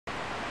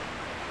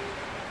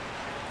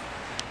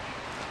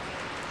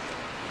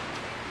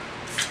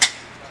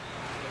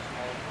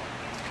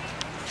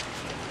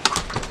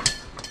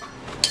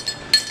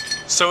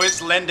So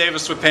it's Len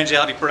Davis with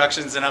Pangelity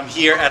Productions, and I'm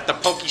here at the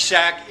Poke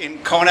Shack in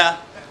Kona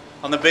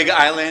on the Big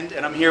Island,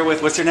 and I'm here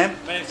with, what's your name?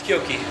 My name's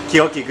Keokie.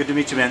 Keokie, good to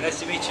meet you, man. Nice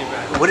to meet you,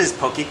 man. What is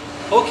poke?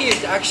 Poke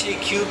is actually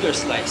cubed or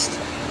sliced.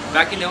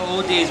 Back in the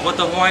old days, what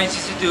the Hawaiians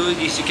used to do,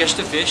 they used to catch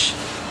the fish,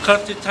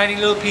 cut up to tiny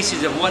little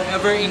pieces of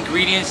whatever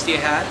ingredients they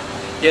had,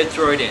 they'd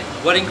throw it in.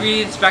 What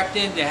ingredients back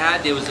then they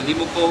had, there was a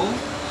limoko,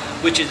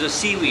 which is a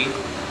seaweed,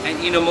 and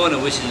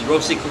inamono, which is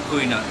roasted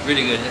kukui nut.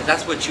 Really good.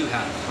 That's what you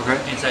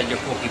have inside your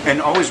poke.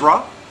 And always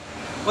raw?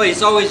 Well,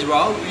 it's always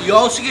raw. You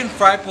also can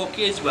fry poke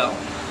as well,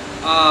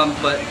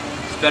 but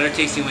it's better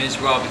tasting when it's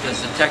raw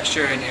because the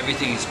texture and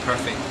everything is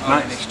perfect on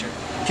the mixture.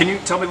 Can you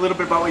tell me a little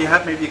bit about what you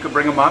have? Maybe you could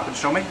bring them up and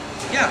show me?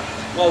 Yeah.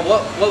 Well,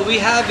 what we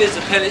have is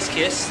a Pele's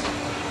kiss.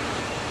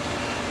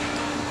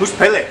 Who's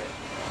Pele?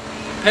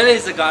 Pele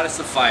is the goddess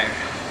of fire.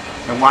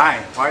 And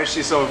why? Why is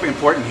she so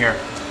important here?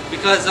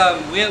 Because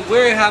we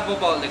have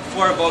about like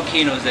 4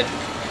 volcanoes that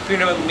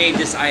pretty much made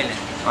this island.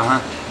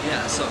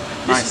 Yeah, so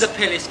this is a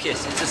Pele's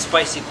kiss. It's a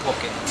spicy poke.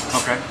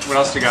 Okay. What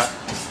else you got?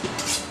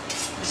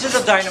 This is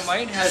a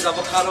dynamite. It has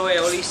avocado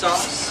aioli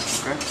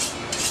sauce. Okay.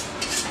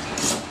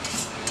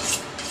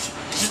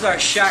 This is our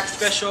shack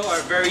special,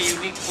 our very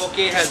unique poke.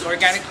 It has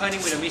organic honey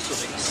with a miso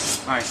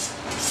base. Nice.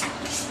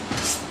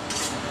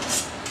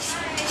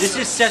 This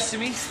is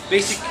sesame,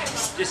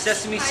 just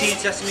sesame seed,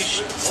 sesame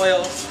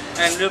oil,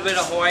 and a little bit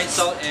of Hawaiian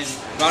salt and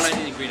ground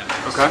onion and green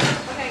onions. Okay.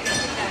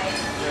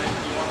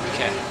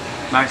 Okay.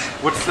 Nice.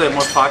 What's the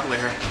most popular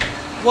here?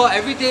 Well,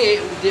 every day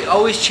it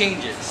always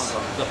changes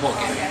the poke.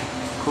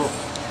 Cool.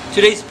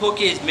 Today's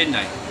poke is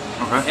midnight.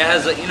 Okay. It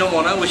has a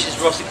inamono, which is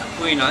roasted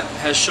kukui nut.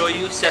 It has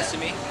shoyu,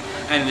 sesame,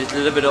 and a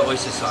little bit of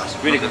oyster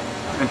sauce. Really good.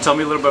 And tell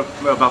me a little bit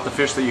about the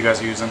fish that you guys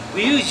are using.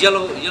 We use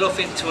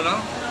yellowfin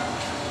tuna.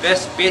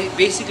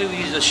 Basically, we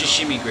use a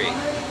sashimi grade.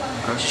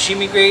 Okay.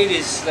 Sashimi grade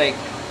is like,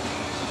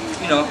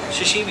 you know,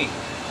 sashimi.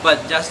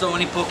 But that's the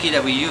only poke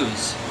that we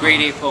use.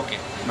 Grade A poke.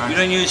 Nice. We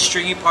don't use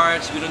stringy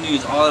parts. We don't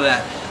use all of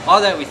that. All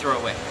that we throw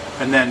away.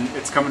 And then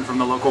it's coming from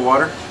the local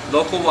water?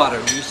 Local water.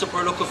 We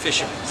support local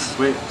fishermen.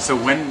 Wait, so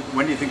when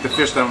do you think the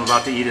fish that I'm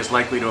about to eat is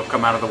likely to have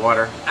come out of the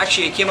water?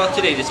 Actually, it came out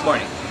today, this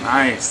morning.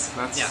 Nice.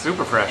 That's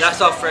super fresh. That's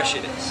how fresh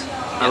it is.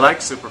 I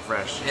like super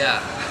fresh.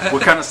 Yeah.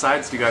 What kind of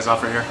sides do you guys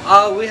offer here?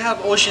 We have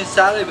ocean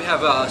salad. We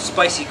have a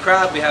spicy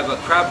crab. We have a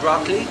crab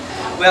broccoli.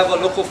 We have a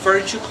local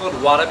furniture called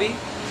warabi.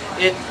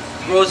 It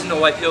grows in the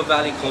Waipio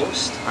Valley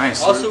coast.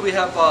 Nice. Also, we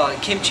have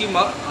kimchi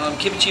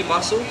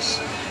mussels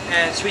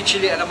and sweet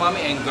chili edamame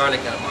and garlic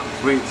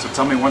edamame. Wait, so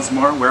tell me once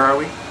more, where are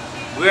we?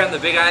 We're on the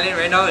Big Island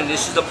right now, and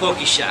this is the Poke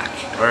Shack.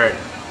 All right.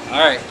 All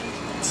right.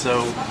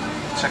 So,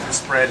 check the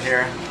spread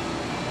here.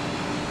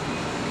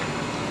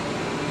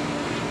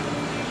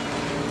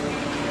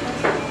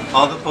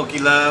 All the poke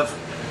love.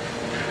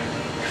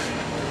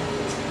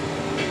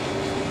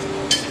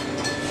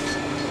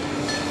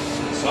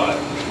 Saw it.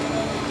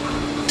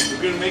 We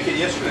were gonna make it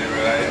yesterday,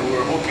 right? We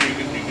were hoping you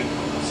could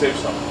save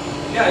some.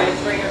 Yeah,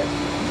 it's right here.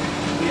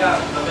 Yeah,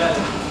 I bet.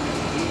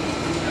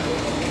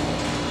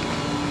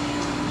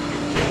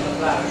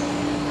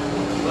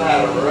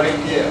 Platter right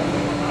there.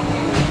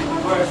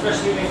 We're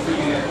especially made for you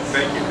guys.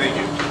 Thank you, thank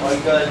you. All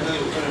you gotta do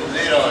is put a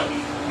lid on.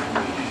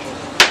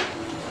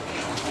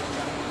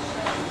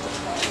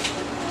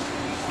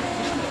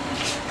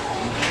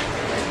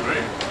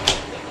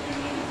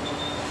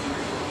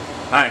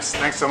 Nice.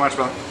 Thanks so much,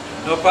 brother.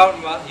 No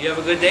problem, man. You have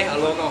a good day.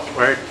 Aloha.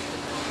 Right.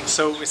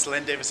 So it's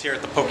Len Davis here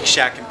at the Poke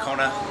Shack in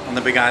Kona on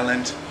the Big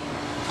Island.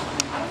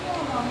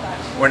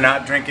 We're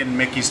not drinking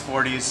Mickey's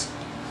 40s,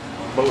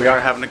 but we are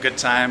having a good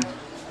time.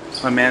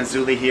 My man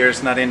Zuli here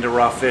is not into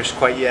raw fish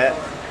quite yet,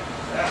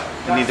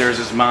 and neither is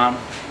his mom.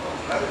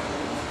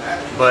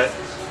 But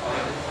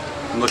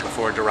I'm looking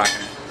forward to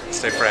rocking it.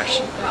 Stay fresh.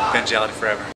 Pangelity forever.